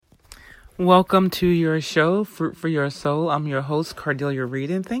Welcome to your show, Fruit for Your Soul. I'm your host, Cardelia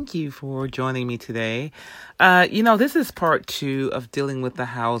Reed, and thank you for joining me today. This is part 2 of dealing with the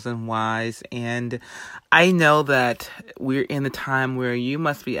hows and whys, and I know that we're in a time where you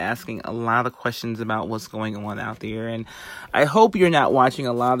must be asking a lot of questions about what's going on out there, and I hope you're not watching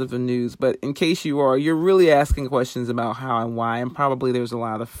a lot of the news, but in case you are, you're really asking questions about how and why, and probably there's a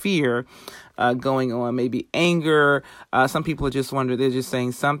lot of fear going on, maybe anger. Some people are just wondering, they're just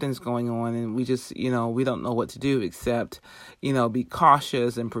saying something's going on and we just, we don't know what to do except, be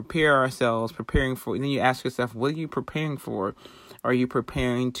cautious and prepare ourselves, preparing for, and then you ask yourself, what are you preparing for? Are you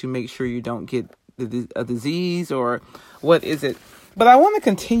preparing to make sure you don't get a disease, or what is it? But I want to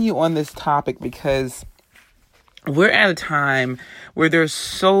continue on this topic because we're at a time where there's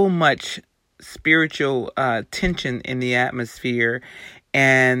so much spiritual tension in the atmosphere.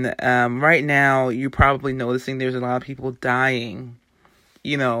 And right now, you're probably noticing there's a lot of people dying.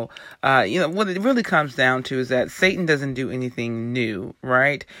 What it really comes down to is that Satan doesn't do anything new,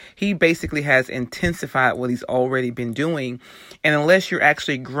 right? He basically has intensified what he's already been doing. And unless you're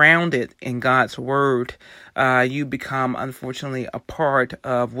actually grounded in God's word, you become, unfortunately, a part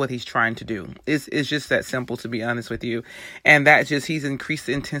of what he's trying to do. It's just that simple, to be honest with you. And he's increased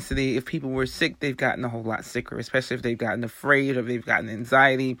the intensity. If people were sick, they've gotten a whole lot sicker, especially if they've gotten afraid or they've gotten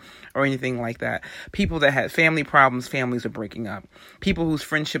anxiety or anything like that. People that had family problems, families are breaking up. People whose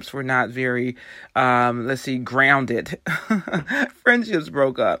friendships were not very, grounded. Friendships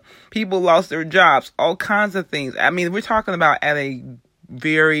broke up. People lost their jobs, all kinds of things. I mean, we're talking about at a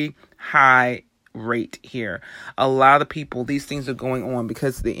very high rate here. A lot of people, these things are going on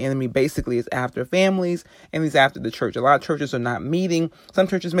because the enemy basically is after families and he's after the church. A lot of churches are not meeting. Some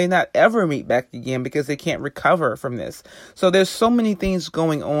churches may not ever meet back again because they can't recover from this. So there's so many things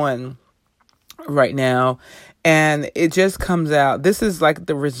going on right now. And it just comes out, this is like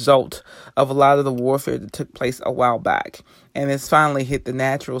the result of a lot of the warfare that took place a while back. And it's finally hit the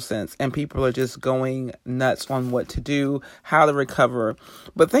natural sense. And people are just going nuts on what to do, how to recover.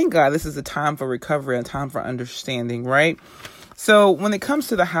 But thank God this is a time for recovery and time for understanding, right? So when it comes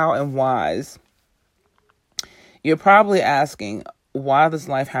to the how and whys, you're probably asking, why does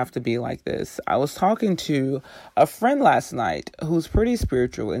life have to be like this? I was talking to a friend last night who's pretty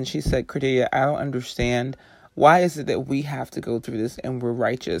spiritual. And she said, Cordelia, I don't understand. Why is it that we have to go through this and we're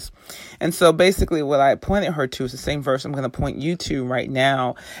righteous? And so basically what I pointed her to is the same verse I'm going to point you to right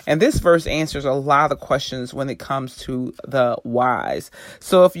now. And this verse answers a lot of questions when it comes to the whys.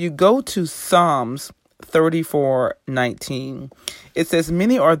 So if you go to Psalms 34:19, it says,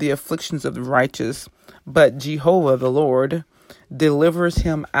 many are the afflictions of the righteous, but Jehovah, the Lord, delivers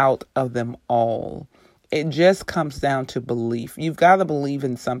him out of them all. It just comes down to belief. You've got to believe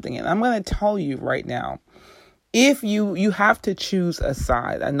in something. And I'm going to tell you right now, if you have to choose a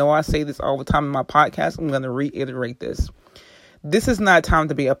side. I know I say this all the time in my podcast. I'm going to reiterate this. This is not a time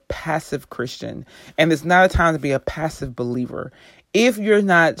to be a passive Christian, and it's not a time to be a passive believer. If you're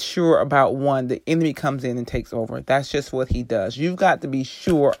not sure about one, the enemy comes in and takes over. That's just what he does. You've got to be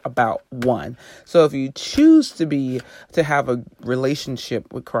sure about one. So if you choose to have a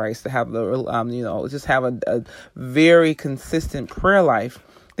relationship with Christ, to have just have a very consistent prayer life,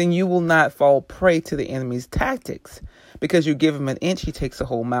 then you will not fall prey to the enemy's tactics, because you give him an inch, he takes a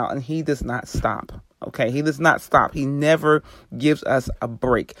whole mile, and he does not stop. Okay, he does not stop. He never gives us a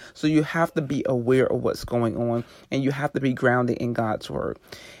break. So you have to be aware of what's going on, and you have to be grounded in God's word.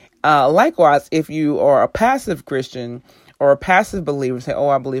 Likewise, if you are a passive Christian or a passive believer, say, oh,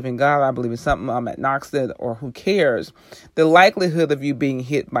 I believe in God, I believe in something, I'm agnostic, or who cares, the likelihood of you being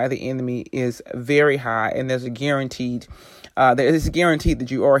hit by the enemy is very high, and there's a guaranteed that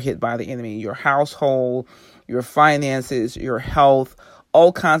you are hit by the enemy. Your household, your finances, your health,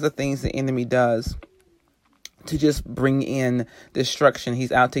 all kinds of things the enemy does to just bring in destruction.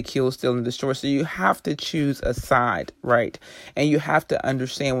 He's out to kill, steal, and destroy. So you have to choose a side, right? And you have to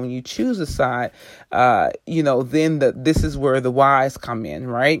understand when you choose a side, then this is where the whys come in,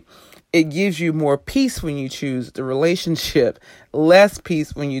 right? It gives you more peace when you choose the relationship, less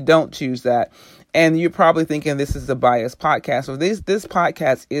peace when you don't choose that. And you're probably thinking this is a biased podcast. So this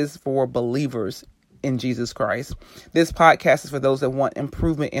podcast is for believers in Jesus Christ. This podcast is for those that want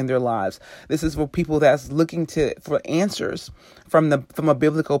improvement in their lives. This is for people that's looking for answers from a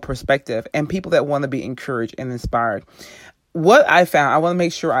biblical perspective, and people that want to be encouraged and inspired. What I found, I want to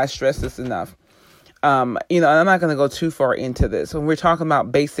make sure I stress this enough. I'm not going to go too far into this. When we're talking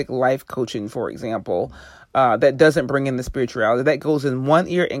about basic life coaching, for example, that doesn't bring in the spirituality, that goes in one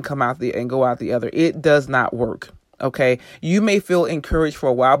ear and go out the other. It does not work. Okay, you may feel encouraged for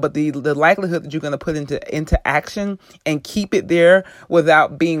a while, but the likelihood that you're going to put into action and keep it there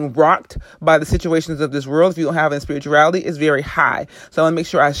without being rocked by the situations of this world, if you don't have any spirituality, is very high. So I want to make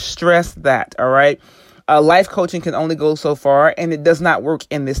sure I stress that. All right. Life coaching can only go so far, and it does not work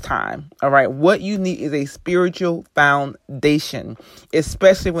in this time. All right. What you need is a spiritual foundation,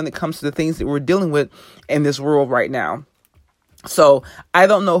 especially when it comes to the things that we're dealing with in this world right now. So I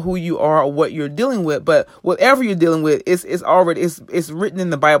don't know who you are or what you're dealing with, but whatever you're dealing with, it's written in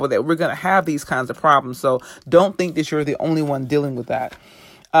the Bible that we're going to have these kinds of problems. So don't think that you're the only one dealing with that.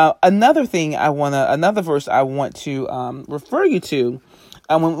 Another verse I want to refer you to,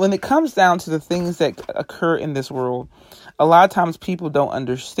 when it comes down to the things that occur in this world, a lot of times people don't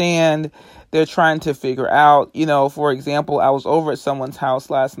understand. They're trying to figure out, for example, I was over at someone's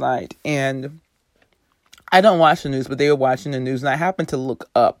house last night, and I don't watch the news, but they were watching the news, and I happened to look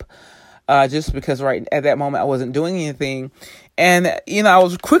up just because right at that moment I wasn't doing anything. And, I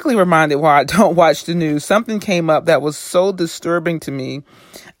was quickly reminded why I don't watch the news. Something came up that was so disturbing to me.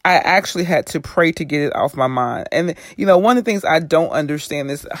 I actually had to pray to get it off my mind. And, one of the things I don't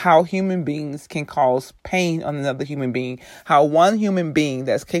understand is how human beings can cause pain on another human being. How one human being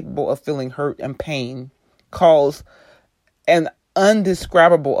that's capable of feeling hurt and pain cause an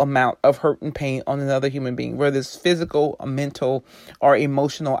undescribable amount of hurt and pain on another human being, whether it's physical, mental, or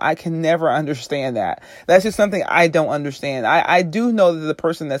emotional. I can never understand that. That's just something I don't understand. I do know that the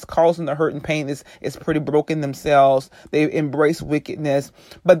person that's causing the hurt and pain is pretty broken themselves. They embrace wickedness,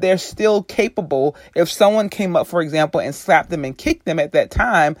 but they're still capable. If someone came up, for example, and slapped them and kicked them at that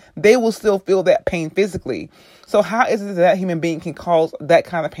time, they will still feel that pain physically. So how is it that human being can cause that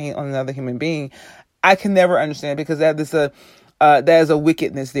kind of pain on another human being? I can never understand, because that is a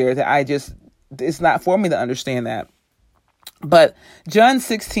wickedness there that it's not for me to understand that. But John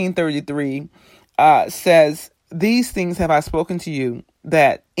 16:33 says, "These things have I spoken to you,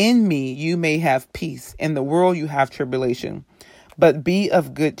 that in me you may have peace. In the world you have tribulation, but be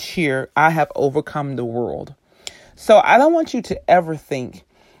of good cheer. I have overcome the world." So I don't want you to ever think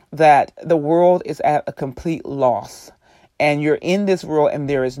that the world is at a complete loss and you're in this world and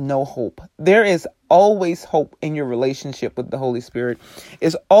there is no hope. There is always hope in your relationship with the Holy Spirit.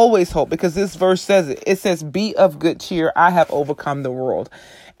 It's always hope, because this verse says it. It says, "Be of good cheer. I have overcome the world."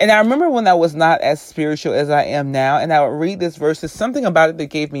 And I remember when I was not as spiritual as I am now, and I would read this verse, there's something about it that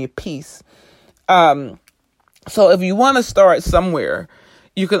gave me peace. So if you want to start somewhere,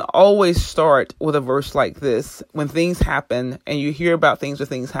 you can always start with a verse like this. When things happen and you hear about things or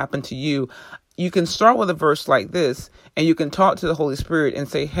things happen to you, you can start with a verse like this, and you can talk to the Holy Spirit and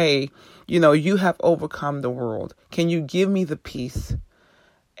say, "Hey, you have overcome the world. Can you give me the peace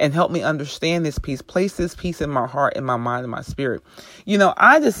and help me understand this peace? Place this peace in my heart, in my mind, in my spirit."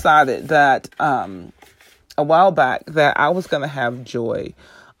 I decided that a while back that I was going to have joy,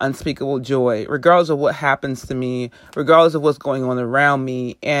 unspeakable joy, regardless of what happens to me, regardless of what's going on around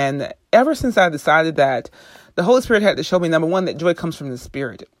me. And ever since I decided that, the Holy Spirit had to show me, number one, that joy comes from the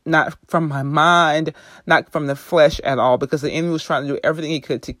Spirit, not from my mind, not from the flesh at all, because the enemy was trying to do everything he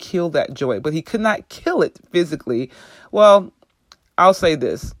could to kill that joy, but he could not kill it physically. Well, I'll say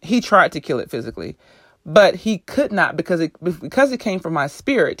this. He tried to kill it physically, but he could not, because it came from my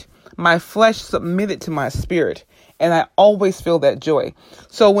spirit. My flesh submitted to my spirit, and I always feel that joy.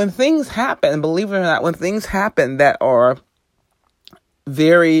 So when things happen, believe it or not, when things happen that are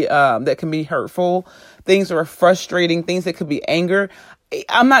very, that can be hurtful, things that are frustrating, things that could be anger,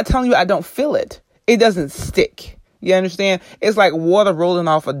 I'm not telling you I don't feel it. It doesn't stick. You understand? It's like water rolling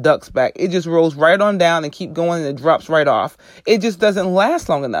off a duck's back. It just rolls right on down and keep going, and it drops right off. It just doesn't last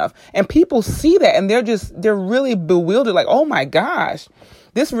long enough. And people see that, and they're really bewildered, like, "Oh my gosh,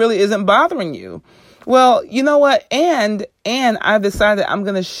 this really isn't bothering you." Well, you know what? And I've decided I'm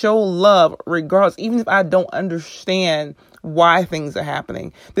going to show love regardless, even if I don't understand why things are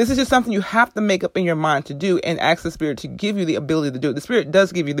happening. This is just something you have to make up in your mind to do, and ask the Spirit to give you the ability to do it. The Spirit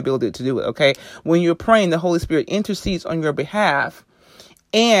does give you the ability to do it, okay? When you're praying, the Holy Spirit intercedes on your behalf,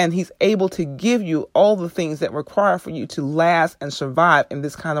 and He's able to give you all the things that require for you to last and survive in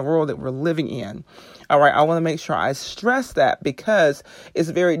this kind of world that we're living in. All right, I want to make sure I stress that, because it's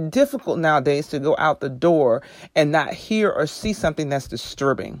very difficult nowadays to go out the door and not hear or see something that's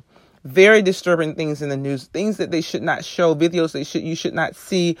disturbing. Very disturbing things in the news, things that they should not show, videos you should not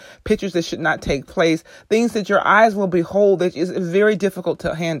see, pictures that should not take place, things that your eyes will behold that is very difficult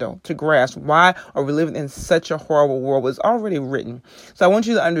to handle, to grasp. Why are we living in such a horrible world? It's already written. So I want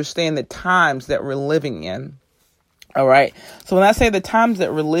you to understand the times that we're living in. All right. So when I say the times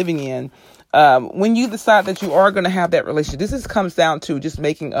that we're living in, when you decide that you are going to have that relationship, this comes down to just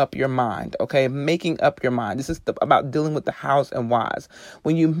making up your mind, okay? Making up your mind. This is about dealing with the hows and whys.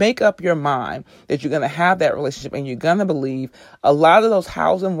 When you make up your mind that you're going to have that relationship and you're going to believe, a lot of those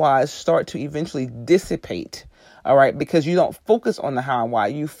hows and whys start to eventually dissipate. All right, because you don't focus on the how and why,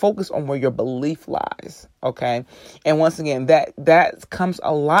 you focus on where your belief lies. Okay. And once again, that comes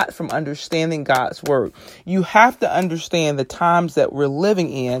a lot from understanding God's word. You have to understand the times that we're living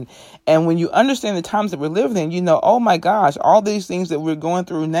in. And when you understand the times that we're living in, you know, oh my gosh, all these things that we're going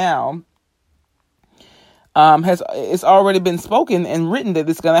through now, it's already been spoken and written that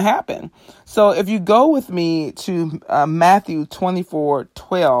it's going to happen. So if you go with me to Matthew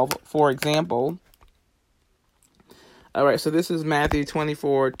 24:12, for example. All right, so this is Matthew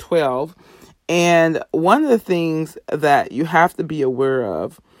 24:12. And one of the things that you have to be aware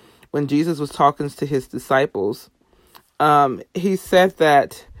of when Jesus was talking to his disciples, he said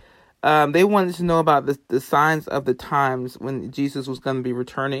that they wanted to know about the signs of the times when Jesus was going to be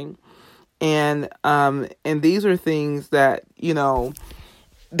returning. And these are things that, you know,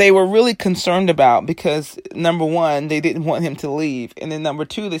 they were really concerned about because, number one, they didn't want him to leave. And then number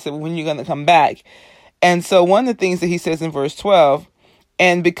two, they said, well, when are you going to come back? And so one of the things that he says in verse 12,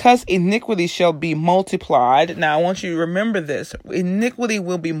 and because iniquity shall be multiplied. Now, I want you to remember this. Iniquity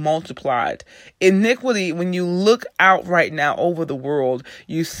will be multiplied. Iniquity, when you look out right now over the world,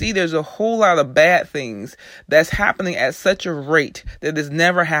 you see there's a whole lot of bad things that's happening at such a rate that has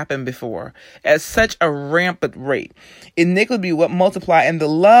never happened before, at such a rampant rate. Iniquity will multiply, and the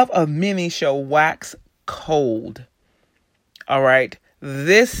love of many shall wax cold. All right.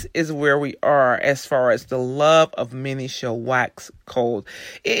 This is where we are as far as the love of many shall wax cold.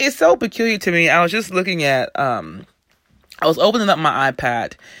 It's so peculiar to me. I was just looking at, I was opening up my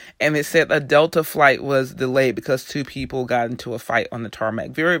iPad and it said a Delta flight was delayed because two people got into a fight on the tarmac.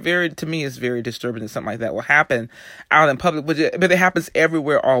 Very, very, to me, it's very disturbing that something like that will happen out in public, but it happens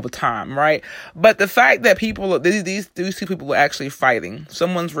everywhere all the time, right? But the fact that people, these two people were actually fighting,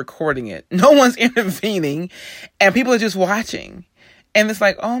 someone's recording it, no one's intervening, and people are just watching. And it's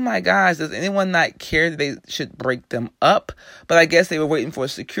like, oh my gosh, does anyone not care that they should break them up? But I guess they were waiting for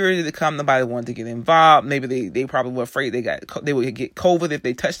security to come. Nobody wanted to get involved. Maybe they probably were afraid they would get COVID if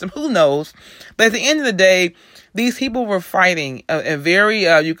they touched them. Who knows? But at the end of the day, these people were fighting. And very,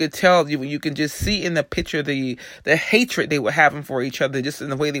 you could tell, you can just see in the picture the hatred they were having for each other, just in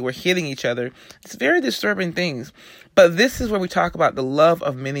the way they were hitting each other. It's very disturbing things. But this is where we talk about the love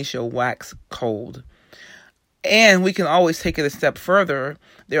of many shall wax cold. And we can always take it a step further.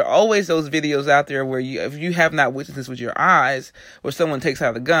 There are always those videos out there where if you have not witnessed this with your eyes, where someone takes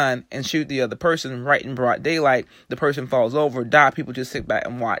out a gun and shoot the other person right in broad daylight, the person falls over, die, people just sit back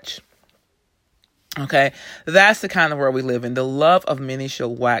and watch. Okay, that's the kind of world we live in. The love of many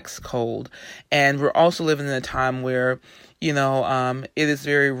shall wax cold. And we're also living in a time where, you know, it is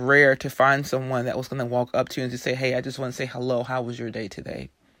very rare to find someone that was going to walk up to you and just say, hey, I just want to say hello. How was your day today?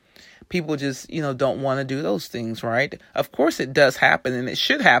 People just, you know, don't want to do those things, right? Of course it does happen, and it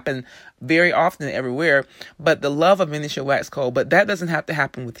should happen very often everywhere, but the love of many shall wax cold. But that doesn't have to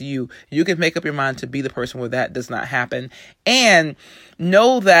happen with you. You can make up your mind to be the person where that does not happen. And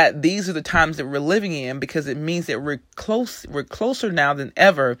know that these are the times that we're living in, because it means that we're closer now than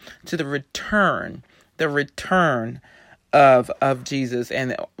ever to the return of Jesus.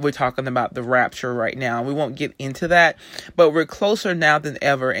 And we're talking about the rapture right now. We won't get into that, but we're closer now than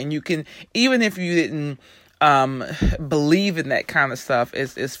ever. And you can, even if you didn't believe in that kind of stuff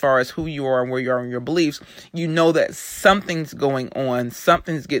as far as who you are and where you are in your beliefs, you know that something's going on,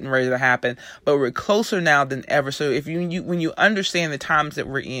 something's getting ready to happen, but we're closer now than ever. So if you when you understand the times that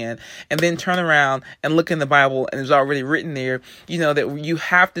we're in, and then turn around and look in the Bible and it's already written there, you know that you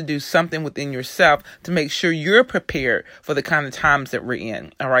have to do something within yourself to make sure you're prepared for the kind of times that we're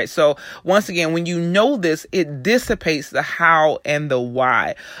in. All right. So once again, when you know this, it dissipates the how and the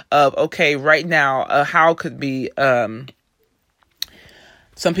why of, okay, right now, how could be, some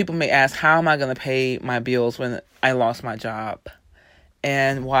people may ask, how am I going to pay my bills when I lost my job?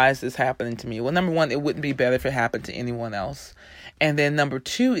 And why is this happening to me? Well, number one, it wouldn't be better if it happened to anyone else. And then number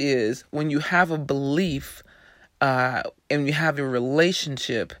two is, when you have a belief, and you have a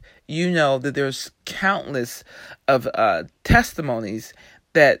relationship, you know that there's countless of testimonies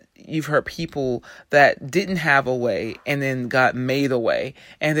that you've heard people that didn't have a way and then God made a way.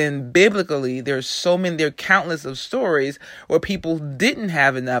 And then biblically, there are countless of stories where people didn't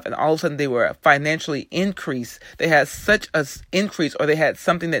have enough and all of a sudden they were financially increased. They had such an increase, or they had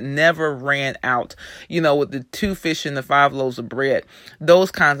something that never ran out, with the 2 fish and the 5 loaves of bread,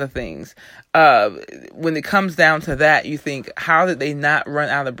 those kinds of things. When it comes down to that, you think, how did they not run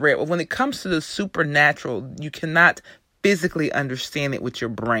out of bread? Well, when it comes to the supernatural, you cannot physically understand it with your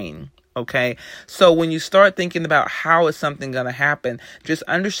brain. Okay. So when you start thinking about how is something going to happen, just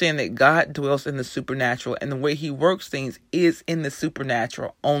understand that God dwells in the supernatural, and the way he works things is in the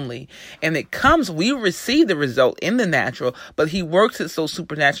supernatural only. And we receive the result in the natural, but he works it so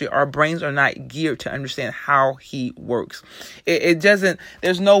supernaturally. Our brains are not geared to understand how he works. It doesn't,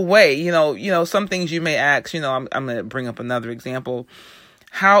 there's no way, some things you may ask, I'm going to bring up another example.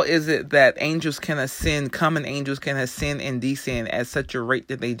 How is it that angels can ascend, common angels can ascend and descend at such a rate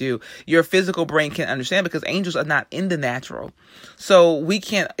that they do? Your physical brain can't understand, because angels are not in the natural. So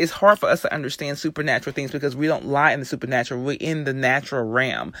it's hard for us to understand supernatural things because we don't lie in the supernatural. We're in the natural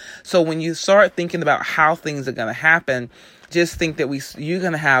realm. So when you start thinking about how things are going to happen, just think that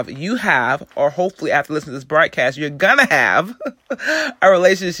you have, or hopefully after listening to this broadcast, you're going to have a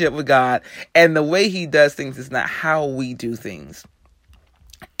relationship with God. And the way he does things is not how we do things.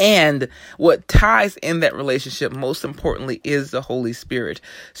 And what ties in that relationship, most importantly, is the Holy Spirit.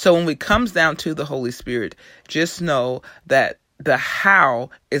 So when it comes down to the Holy Spirit, just know that the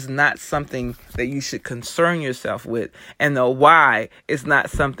how is not something that you should concern yourself with. And the why is not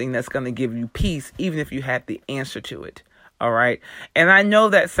something that's going to give you peace, even if you had the answer to it. All right. And I know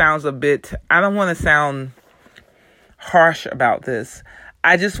that sounds I don't want to sound harsh about this.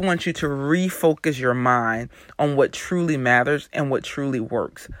 I just want you to refocus your mind on what truly matters and what truly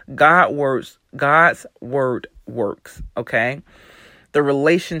works. God's word works, okay? The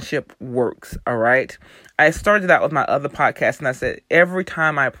relationship works, all right? I started out with my other podcast and I said, every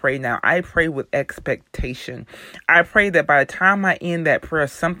time I pray now, I pray with expectation. I pray that by the time I end that prayer,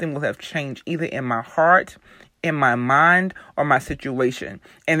 something will have changed either in my heart, in my mind, or my situation.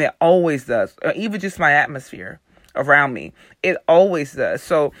 And it always does, or even just my atmosphere around me. It always does.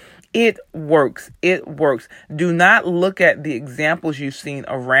 So it works. It works. Do not look at the examples you've seen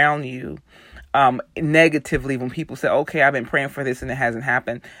around you negatively when people say, okay, I've been praying for this and it hasn't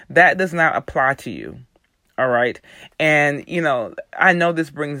happened. That does not apply to you. All right. And, I know this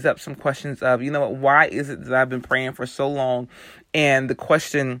brings up some questions of, why is it that I've been praying for so long? And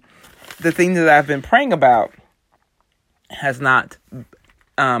the thing that I've been praying about has not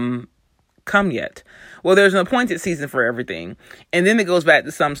come yet. Well, there's an appointed season for everything. And then it goes back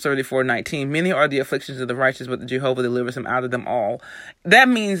to Psalms 34:19. Many are the afflictions of the righteous, but Jehovah delivers him out of them all. That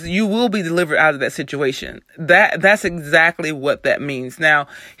means you will be delivered out of that situation. That's exactly what that means. Now,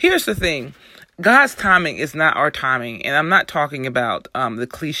 here's the thing. God's timing is not our timing. And I'm not talking about the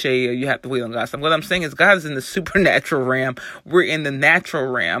cliche, you have to wait on God's time. What I'm saying is God is in the supernatural realm. We're in the natural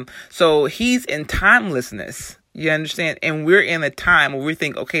realm. So he's in timelessness. You understand? And we're in a time where we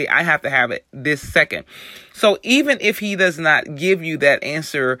think, okay, I have to have it this second. So even if he does not give you that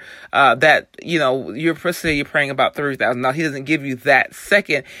answer, you're praying about $30,000. He doesn't give you that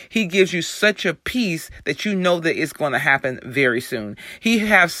second. He gives you such a peace that you know that it's going to happen very soon. He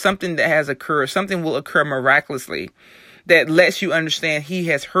has something that has occurred. Something will occur miraculously that lets you understand he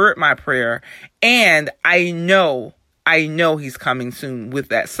has heard my prayer. And I know he's coming soon with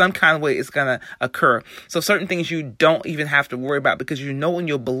that. Some kind of way it's going to occur. So certain things you don't even have to worry about because you know when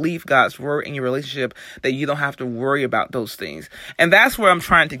you'll believe God's word in your relationship that you don't have to worry about those things. And that's where I'm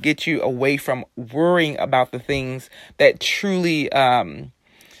trying to get you away from worrying about the things that truly come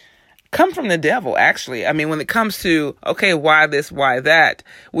from the devil, actually. I mean, when it comes to, okay, why this, why that,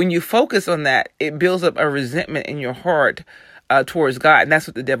 when you focus on that, it builds up a resentment in your heart towards God. And that's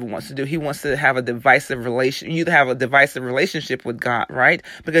what the devil wants to do. He wants to have a divisive relationship with God, right?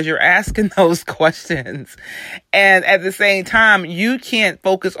 Because you're asking those questions. And at the same time, you can't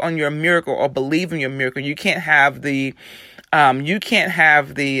focus on your miracle or believe in your miracle. You can't have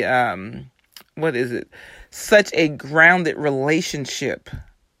such a grounded relationship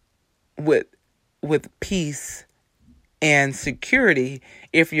with peace and security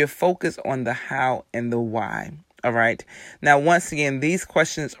if you're focused on the how and the why. All right. Now, once again, these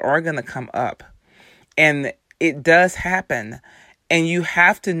questions are going to come up and it does happen. And you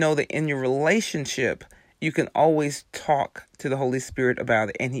have to know that in your relationship, you can always talk to the Holy Spirit about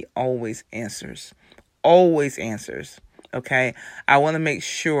it. And he always answers. Always answers. Okay, I want to make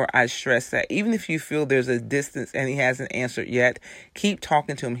sure I stress that even if you feel there's a distance and he hasn't answered yet, keep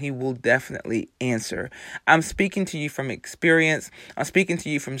talking to him. He will definitely answer. I'm speaking to you from experience. I'm speaking to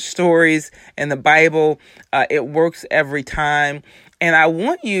you from stories in the Bible. It works every time. And I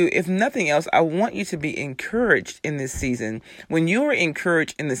want you, if nothing else, I want you to be encouraged in this season. When you are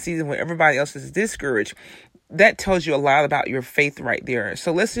encouraged in the season when everybody else is discouraged, that tells you a lot about your faith right there.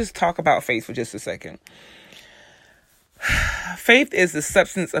 So let's just talk about faith for just a second. Faith is the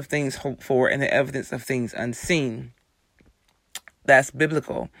substance of things hoped for and the evidence of things unseen. That's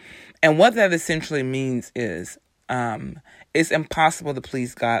biblical. And what that essentially means is it's impossible to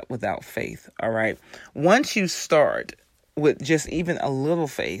please God without faith. All right. Once you start with just even a little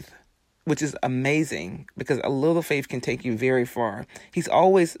faith, which is amazing because a little faith can take you very far.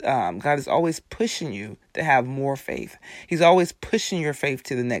 God is always pushing you to have more faith. He's always pushing your faith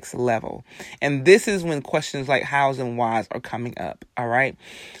to the next level. And this is when questions like hows and whys are coming up. All right.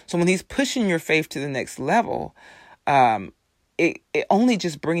 So when he's pushing your faith to the next level, it only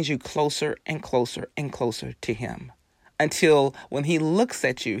just brings you closer and closer and closer to him until when he looks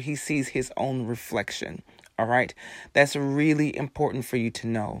at you, he sees his own reflection. All right. That's really important for you to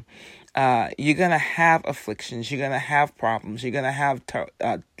know. You're going to have afflictions. You're going to have problems. You're going to have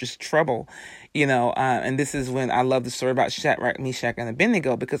just trouble, and this is when I love the story about Shadrach, Meshach, and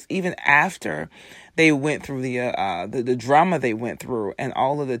Abednego, because even after they went through the drama they went through and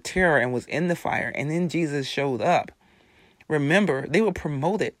all of the terror and was in the fire, and then Jesus showed up, remember, they were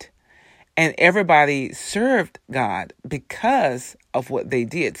promoted. And everybody served God because of what they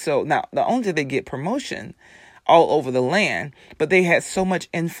did. So now, not only did they get promotion all over the land, but they had so much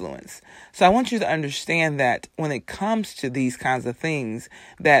influence. So I want you to understand that when it comes to these kinds of things,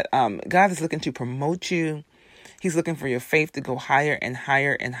 that God is looking to promote you. He's looking for your faith to go higher and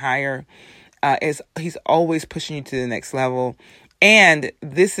higher and higher. He's always pushing you to the next level. And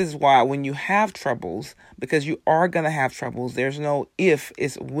this is why when you have troubles, because you are going to have troubles, there's no if,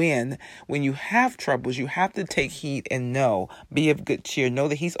 it's when. When you have troubles, you have to take heed and be of good cheer. Know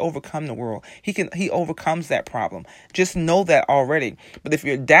that he's overcome the world. He overcomes that problem. Just know that already. But if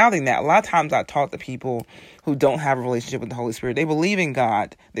you're doubting that, a lot of times I talk to people who don't have a relationship with the Holy Spirit. They believe in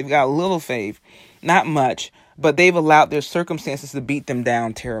God. They've got a little faith, not much, but they've allowed their circumstances to beat them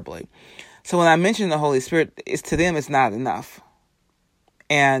down terribly. So when I mention the Holy Spirit, to them, it's not enough.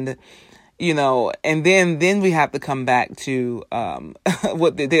 And, and then we have to come back to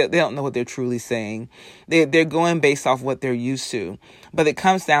what they don't know what they're truly saying. They're going based off what they're used to. But it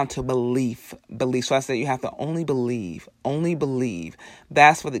comes down to belief. So I said you have to only believe.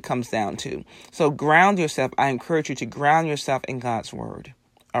 That's what it comes down to. So ground yourself. I encourage you to ground yourself in God's word.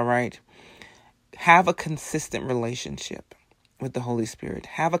 All right. Have a consistent relationship with the Holy Spirit.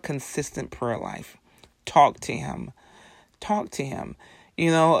 Have a consistent prayer life. Talk to him.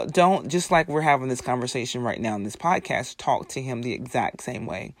 Don't, just like we're having this conversation right now in this podcast, talk to him the exact same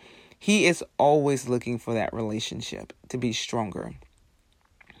way. He is always looking for that relationship to be stronger.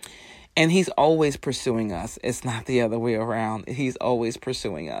 And he's always pursuing us. It's not the other way around. He's always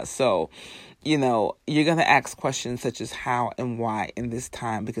pursuing us. So, you're going to ask questions such as how and why in this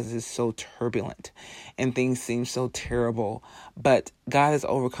time because it's so turbulent and things seem so terrible. But God has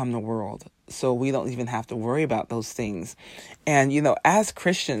overcome the world. So we don't even have to worry about those things. And, as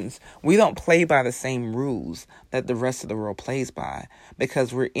Christians, we don't play by the same rules that the rest of the world plays by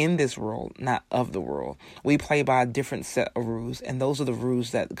because we're in this world, not of the world. We play by a different set of rules. And those are the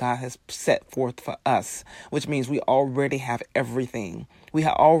rules that God has set forth for us, which means we already have everything. We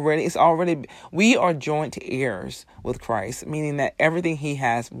are joint heirs with Christ, meaning that everything he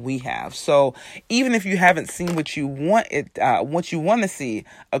has, we have. So even if you haven't seen what you want to see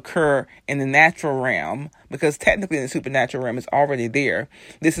occur in the natural realm, because technically in the supernatural realm is already there,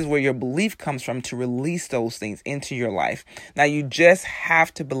 this is where your belief comes from to release those things into your life. Now you just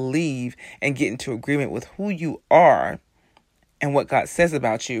have to believe and get into agreement with who you are and what God says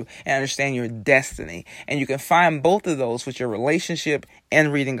about you and understand your destiny. And you can find both of those with your relationship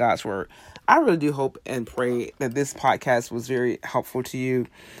and reading God's word. I really do hope and pray that this podcast was very helpful to you.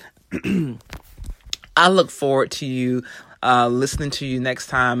 I look forward to you listening to you next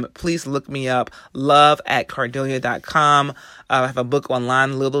time. Please look me up, love@cardelia.com. I have a book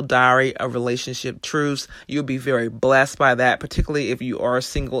online, Little Diary of Relationship Truths. You'll be very blessed by that, particularly if you are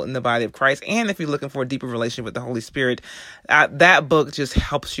single in the body of Christ and if you're looking for a deeper relationship with the Holy Spirit. That book just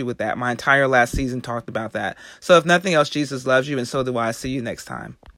helps you with that. My entire last season talked about that. So if nothing else, Jesus loves you, and so do I. See you next time.